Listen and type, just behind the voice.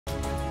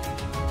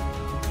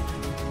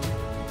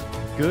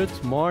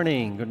Good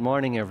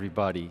morning,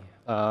 everybody.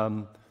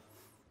 My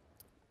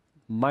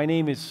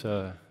name is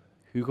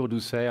Hugo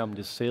Doucet. I'm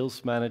the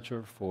sales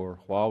manager for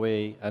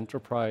Huawei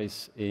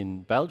Enterprise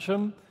in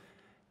Belgium,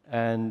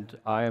 and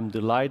I am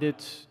delighted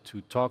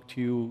to talk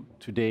to you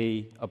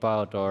today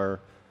about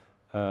our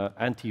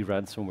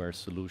anti-ransomware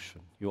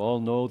solution. You all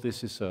know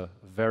this is a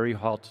very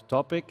hot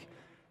topic,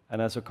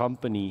 and as a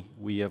company,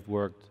 we have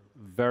worked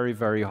very,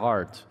 very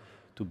hard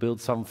to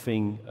build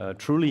something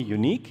truly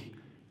unique,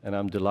 and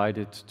I'm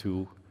delighted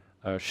to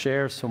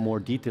share some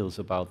more details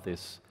about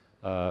this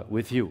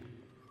with you.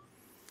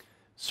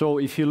 So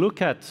if you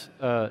look at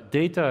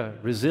data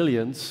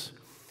resilience,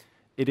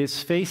 it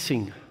is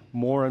facing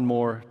more and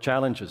more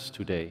challenges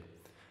today.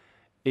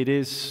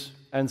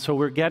 And so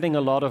we're getting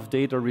a lot of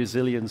data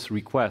resilience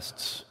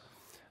requests.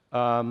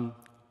 The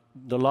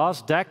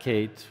last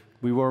decade,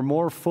 we were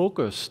more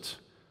focused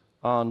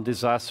on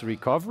disaster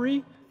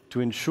recovery to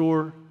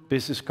ensure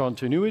business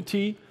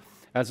continuity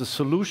as a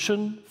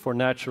solution for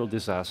natural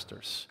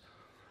disasters.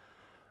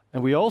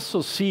 And we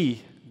also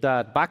see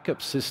that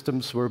backup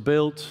systems were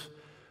built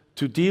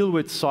to deal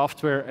with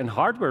software and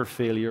hardware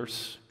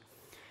failures.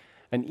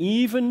 And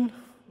even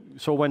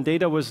so, when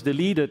data was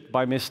deleted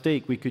by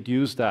mistake, we could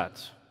use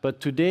that.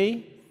 But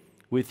today,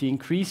 with the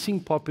increasing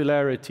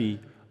popularity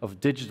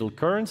of digital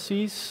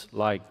currencies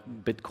like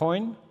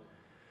Bitcoin,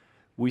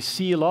 we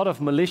see a lot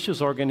of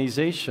malicious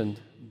organizations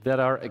that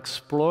are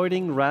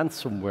exploiting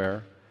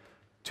ransomware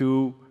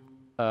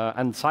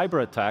and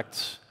cyber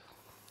attacks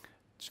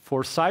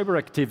for cyber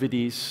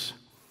activities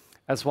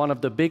as one of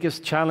the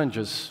biggest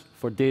challenges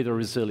for data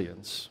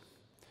resilience.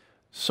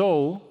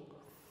 So,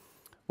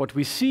 what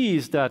we see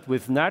is that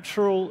with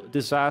natural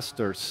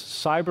disasters,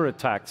 cyber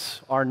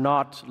attacks are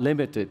not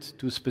limited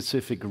to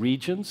specific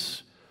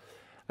regions,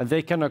 and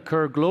they can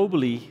occur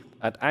globally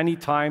at any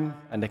time,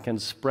 and they can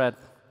spread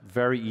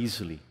very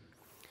easily.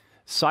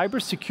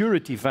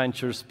 Cybersecurity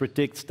Ventures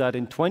predicts that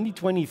in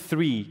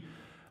 2023,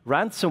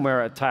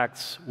 ransomware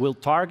attacks will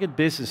target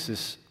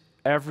businesses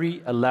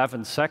every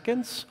 11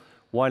 seconds,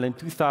 while in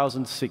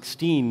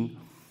 2016,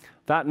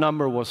 that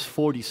number was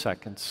 40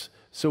 seconds.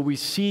 So we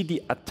see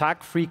the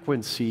attack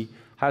frequency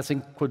has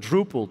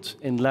quadrupled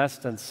in less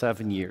than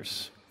 7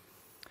 years.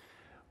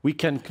 We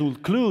can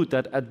conclude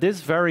that at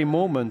this very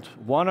moment,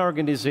 one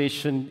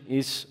organization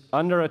is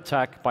under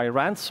attack by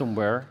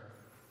ransomware,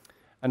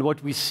 and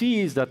what we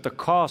see is that the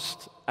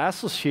costs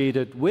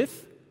associated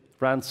with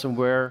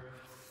ransomware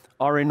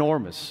are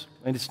enormous.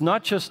 And it's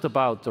not just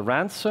about the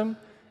ransom,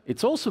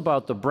 it's also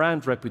about the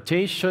brand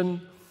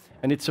reputation,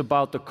 and it's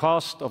about the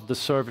cost of the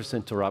service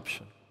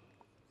interruption.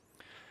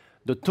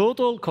 The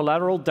total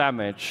collateral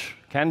damage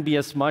can be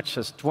as much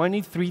as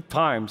 23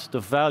 times the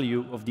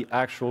value of the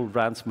actual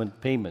ransom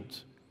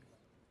payment.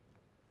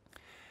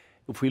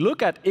 If we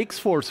look at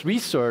X-Force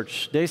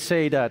research, they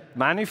say that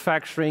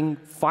manufacturing,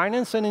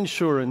 finance, and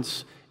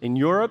insurance in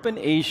Europe and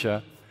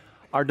Asia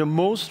are the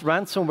most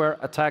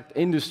ransomware-attacked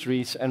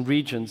industries and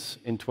regions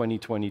in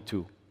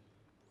 2022.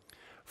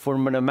 For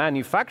the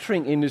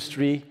manufacturing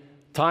industry,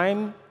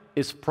 time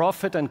is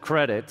profit and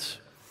credit,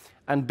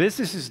 and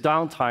businesses'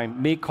 downtime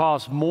may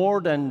cost more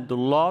than the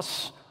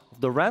loss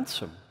of the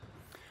ransom.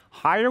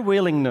 Higher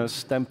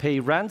willingness than pay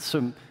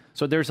ransom,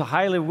 so there's a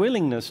higher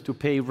willingness to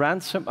pay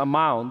ransom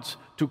amounts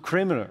to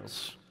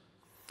criminals.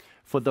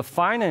 For the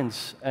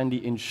finance and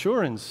the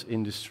insurance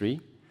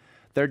industry,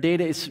 their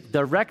data is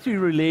directly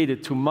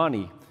related to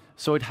money,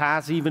 so it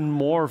has even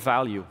more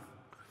value.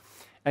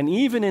 And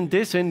even in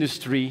this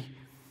industry,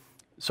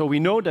 so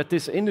we know that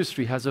this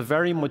industry has a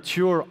very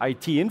mature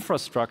IT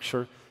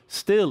infrastructure,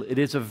 still it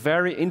is a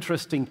very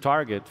interesting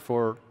target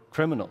for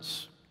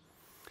criminals.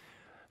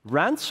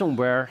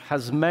 Ransomware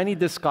has many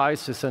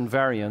disguises and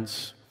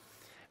variants,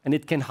 and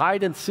it can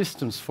hide in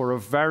systems for a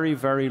very,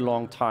 very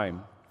long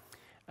time.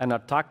 And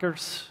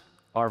attackers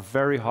are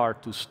very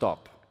hard to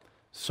stop.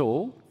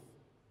 So,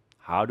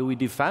 how do we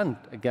defend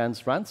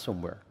against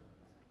ransomware?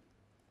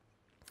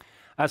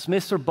 As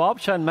Mr.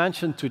 Bobchan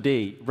mentioned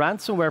today,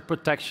 ransomware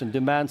protection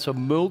demands a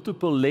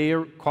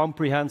multiple-layer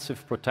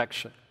comprehensive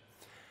protection.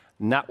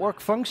 Network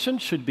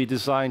functions should be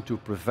designed to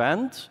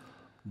prevent,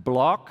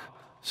 block,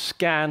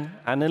 scan,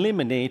 and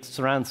eliminate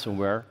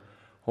ransomware.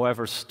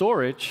 However,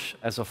 storage,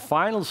 as a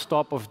final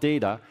stop of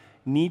data,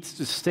 needs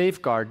to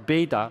safeguard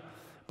data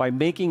by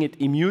making it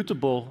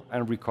immutable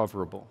and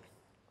recoverable.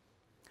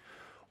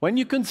 When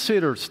you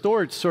consider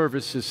storage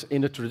services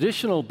in a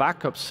traditional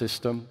backup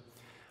system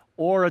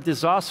or a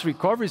disaster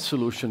recovery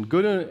solution,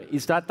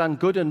 is that then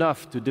good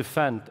enough to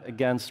defend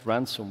against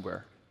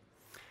ransomware?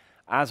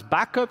 As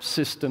backup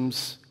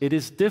systems, it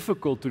is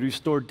difficult to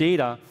restore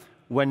data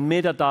when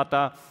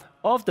metadata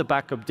of the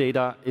backup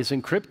data is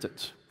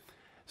encrypted.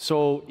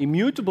 So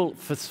immutable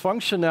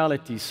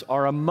functionalities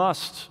are a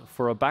must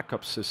for a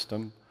backup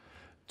system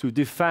to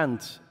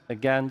defend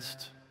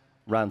against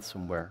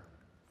ransomware.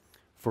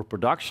 For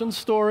production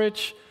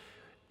storage,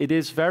 it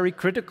is very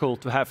critical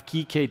to have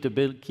key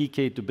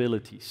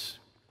capabilities.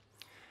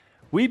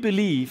 We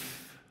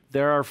believe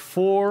there are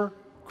 4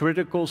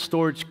 critical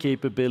storage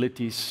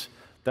capabilities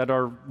that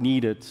are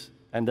needed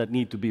and that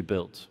need to be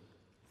built.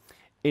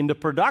 In the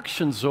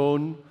production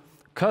zone,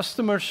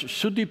 customers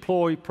should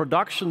deploy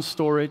production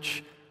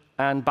storage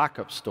and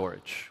backup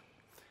storage.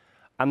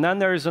 And then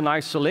there is an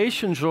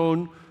isolation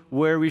zone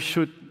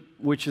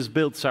which is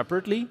built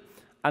separately,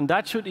 and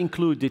that should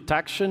include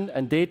detection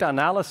and data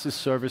analysis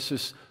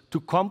services to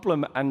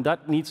complement, and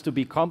that needs to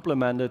be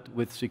complemented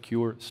with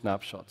secure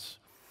snapshots.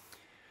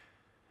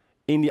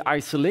 In the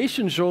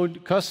isolation zone,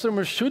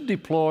 customers should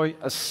deploy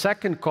a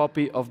second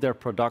copy of their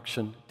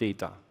production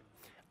data.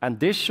 And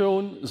this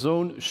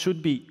zone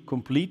should be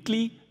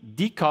completely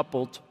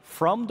decoupled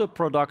from the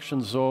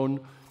production zone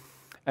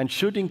and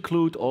should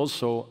include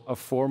also a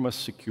former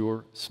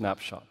secure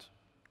snapshot.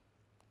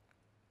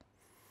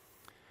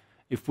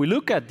 If we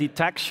look at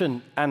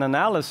detection and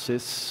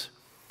analysis,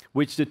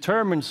 which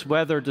determines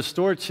whether the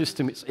storage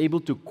system is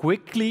able to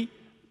quickly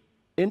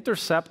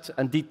intercept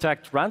and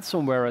detect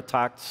ransomware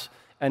attacks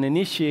and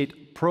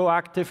initiate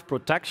proactive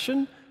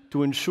protection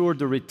to ensure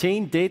the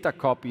retained data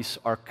copies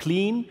are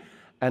clean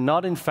and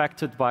not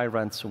infected by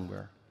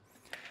ransomware.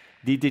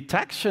 The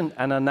detection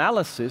and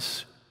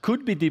analysis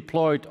could be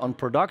deployed on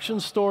production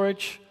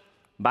storage,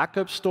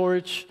 backup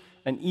storage,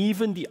 and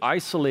even the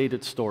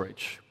isolated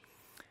storage.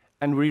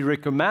 And we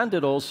recommend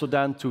it also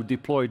then to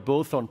deploy it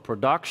both on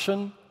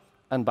production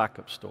and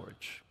backup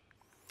storage.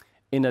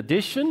 In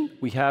addition,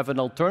 we have an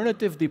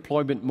alternative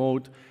deployment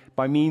mode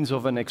by means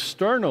of an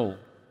external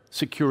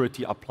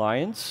security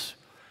appliance,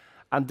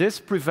 and this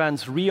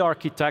prevents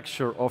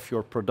re-architecture of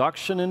your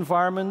production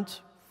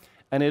environment,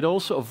 and it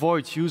also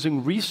avoids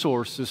using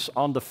resources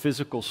on the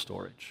physical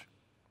storage.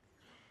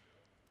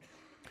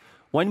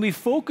 When we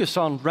focus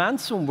on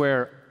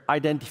ransomware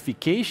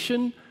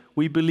identification,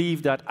 we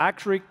believe that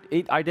accurate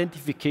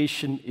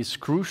identification is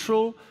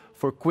crucial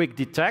for quick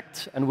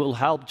detect and will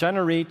help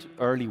generate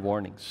early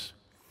warnings.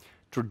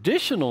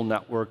 Traditional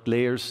network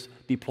layers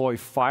deploy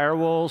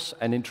firewalls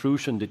and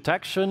intrusion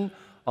detection.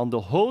 On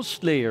the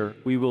host layer,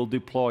 we will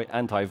deploy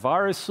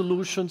antivirus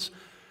solutions.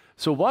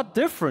 So what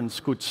difference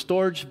could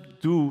storage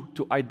do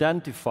to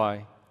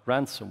identify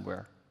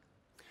ransomware?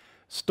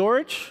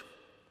 Storage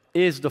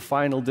is the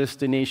final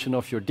destination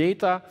of your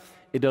data.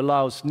 It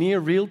allows near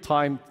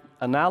real-time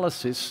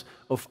analysis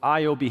of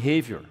I/O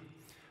behavior.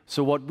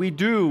 So what we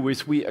do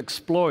is we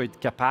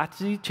exploit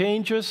capacity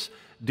changes,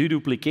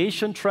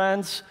 deduplication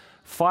trends,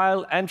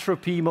 file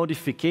entropy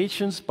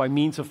modifications by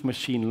means of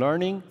machine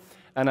learning,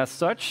 and as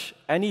such,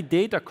 any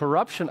data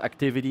corruption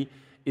activity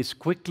is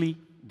quickly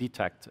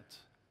detected.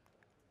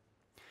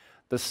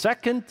 The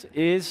second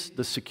is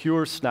the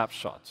secure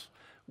snapshot,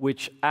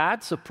 which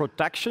adds a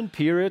protection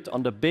period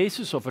on the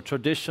basis of a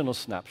traditional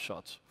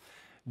snapshot.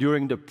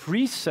 During the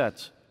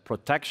preset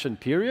protection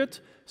period,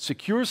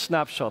 secure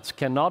snapshots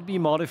cannot be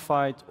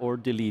modified or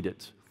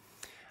deleted.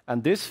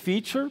 And this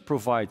feature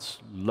provides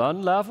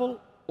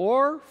LUN-level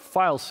or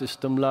file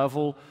system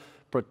level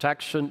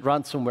protection,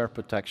 ransomware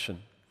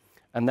protection.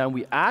 And then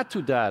we add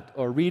to that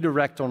or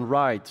redirect on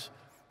write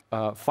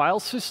file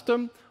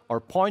system or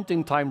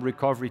point-in-time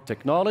recovery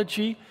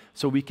technology,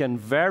 so we can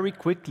very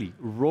quickly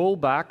roll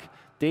back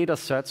data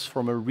sets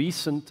from a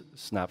recent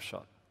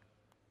snapshot.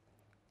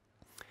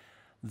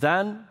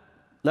 Then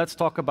let's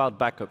talk about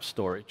backup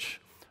storage.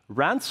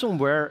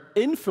 Ransomware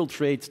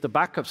infiltrates the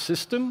backup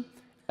system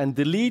and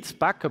deletes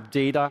backup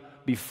data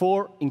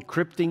before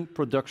encrypting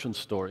production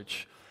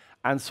storage.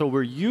 And so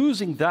we're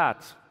using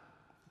that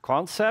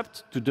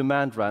concept to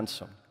demand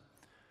ransom.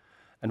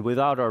 And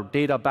without our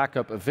data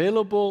backup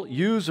available,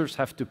 users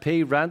have to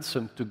pay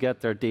ransom to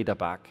get their data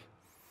back.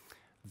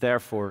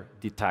 Therefore,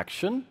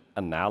 detection,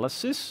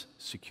 analysis,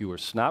 secure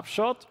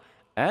snapshot,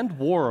 and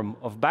worm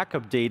of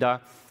backup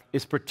data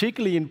is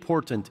particularly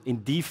important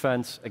in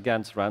defense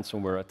against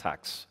ransomware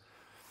attacks.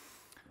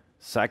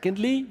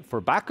 Secondly,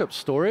 for backup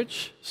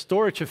storage,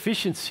 storage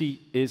efficiency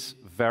is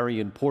very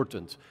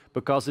important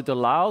because it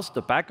allows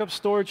the backup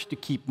storage to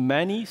keep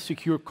many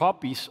secure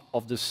copies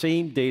of the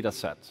same data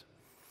set.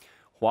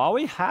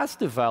 Huawei has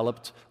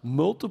developed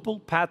multiple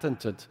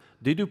patented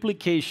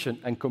deduplication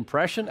and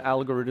compression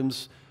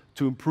algorithms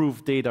to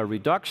improve data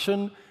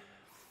reduction,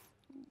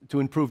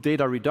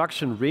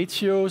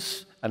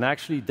 ratios, and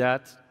actually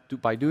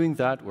by doing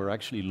that, we're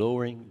actually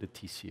lowering the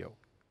TCO.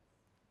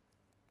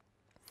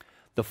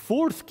 The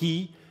fourth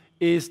key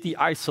is the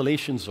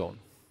isolation zone,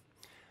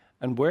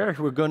 and where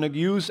we're going to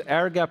use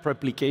air-gap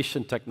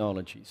replication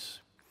technologies.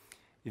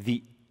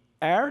 The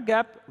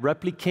air-gap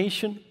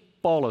replication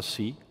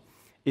policy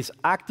is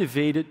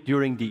activated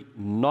during the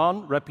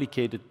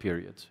non-replicated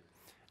period.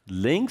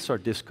 Links are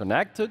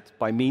disconnected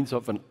by means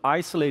of an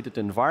isolated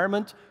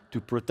environment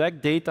to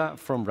protect data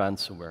from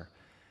ransomware.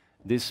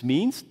 This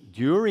means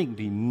during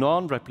the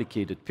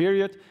non-replicated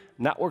period,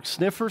 network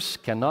sniffers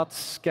cannot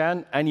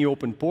scan any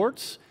open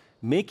ports,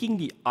 making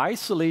the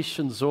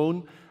isolation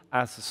zone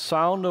as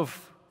sound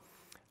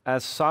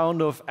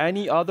as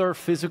any other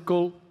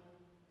physical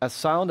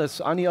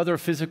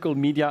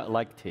media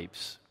like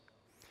tapes.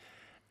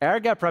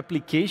 Air-gap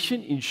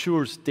replication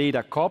ensures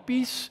data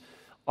copies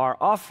are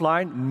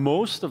offline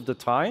most of the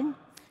time,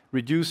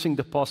 reducing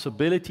the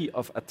possibility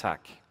of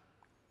attack.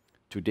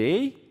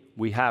 Today,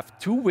 we have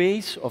two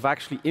ways of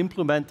actually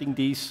implementing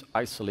these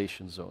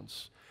isolation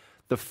zones.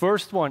 The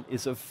first one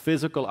is a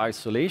physical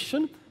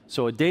isolation.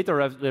 So a data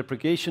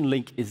replication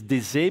link is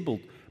disabled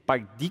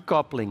by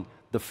decoupling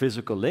the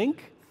physical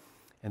link.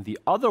 And the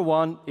other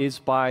one is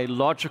by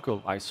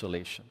logical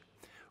isolation,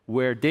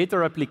 where data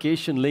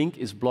replication link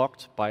is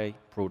blocked by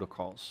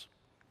protocols.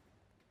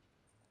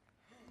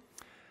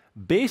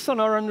 Based on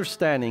our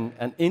understanding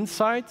and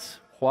insights,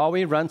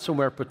 Huawei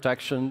ransomware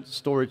protection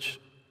storage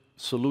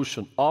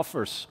solution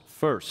offers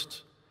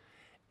first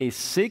a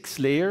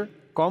 6-layer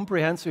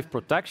comprehensive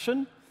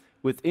protection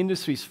with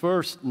industry's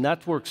first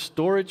network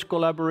storage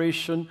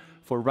collaboration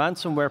for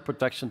ransomware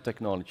protection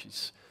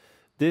technologies.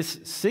 This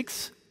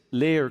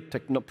 6-layer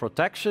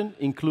protection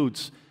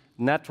includes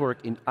network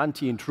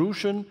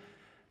anti-intrusion,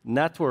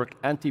 network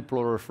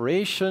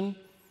anti-proliferation,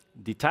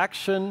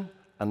 detection,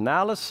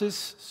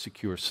 analysis,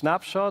 secure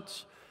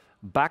snapshots,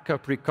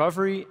 backup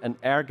recovery, and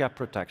air gap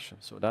protection.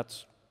 So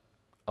that's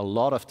a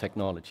lot of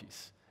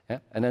technologies. Yeah?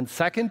 And then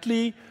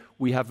secondly,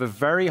 we have a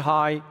very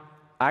high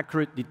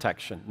accurate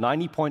detection,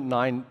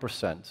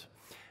 90.9%.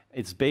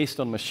 It's based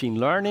on machine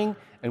learning,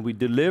 and we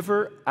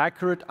deliver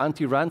accurate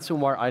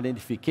anti-ransomware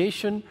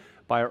identification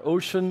by our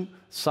Ocean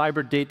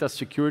Cyber Data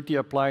Security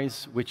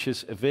Appliance, which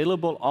is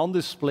available on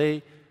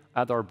display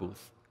at our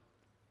booth.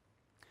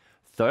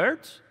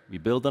 Third, we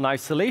build an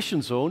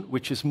isolation zone,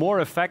 which is more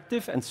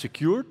effective and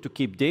secure to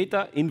keep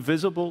data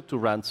invisible to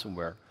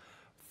ransomware.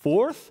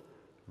 Fourth,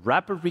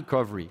 rapid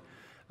recovery.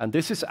 And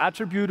this is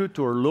attributed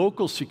to our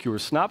local secure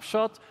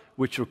snapshot,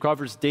 which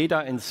recovers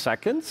data in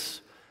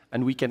seconds.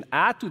 And we can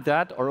add to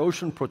that our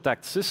Ocean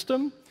Protect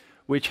system,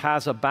 which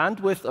has a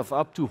bandwidth of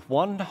up to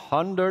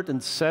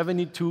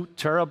 172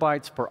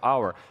 terabytes per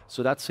hour.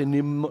 So that's an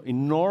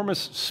enormous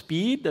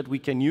speed that we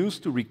can use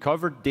to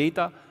recover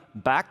data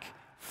back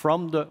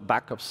from the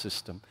backup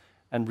system.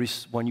 And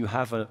when you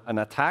have an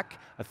attack,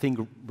 I think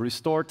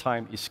restore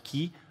time is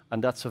key,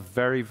 and that's a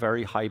very,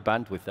 very high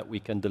bandwidth that we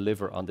can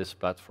deliver on this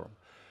platform.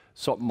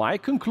 So my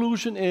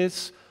conclusion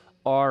is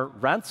our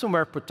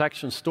ransomware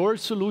protection storage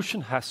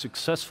solution has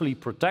successfully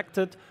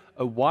protected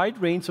a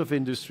wide range of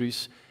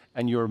industries,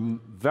 and you're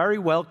very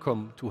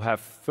welcome to have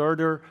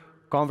further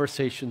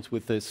conversations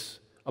with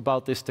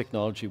about this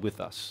technology with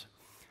us.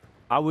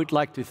 I would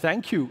like to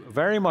thank you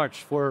very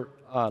much for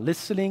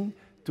listening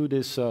to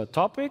this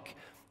topic,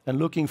 and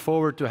looking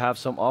forward to have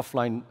some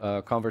offline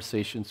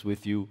conversations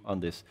with you on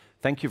this.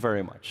 Thank you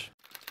very much.